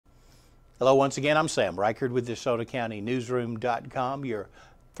Hello once again, I'm Sam Reichard with DeSotoCountyNewsroom.com, your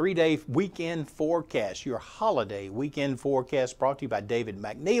three-day weekend forecast, your holiday weekend forecast brought to you by David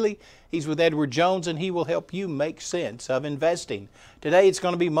McNeely. He's with Edward Jones and he will help you make sense of investing. Today it's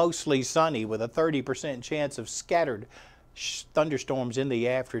going to be mostly sunny with a 30% chance of scattered thunderstorms in the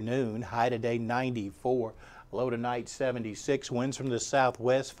afternoon. High today 94. Low tonight 76, winds from the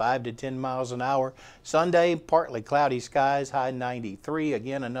southwest 5 to 10 miles an hour. Sunday, partly cloudy skies, high 93.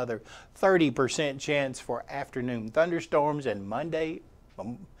 Again, another 30% chance for afternoon thunderstorms. And Monday,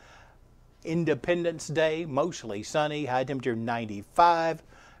 Independence Day, mostly sunny, high temperature 95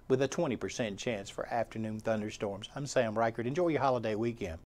 with a 20% chance for afternoon thunderstorms. I'm Sam Reichard. Enjoy your holiday weekend.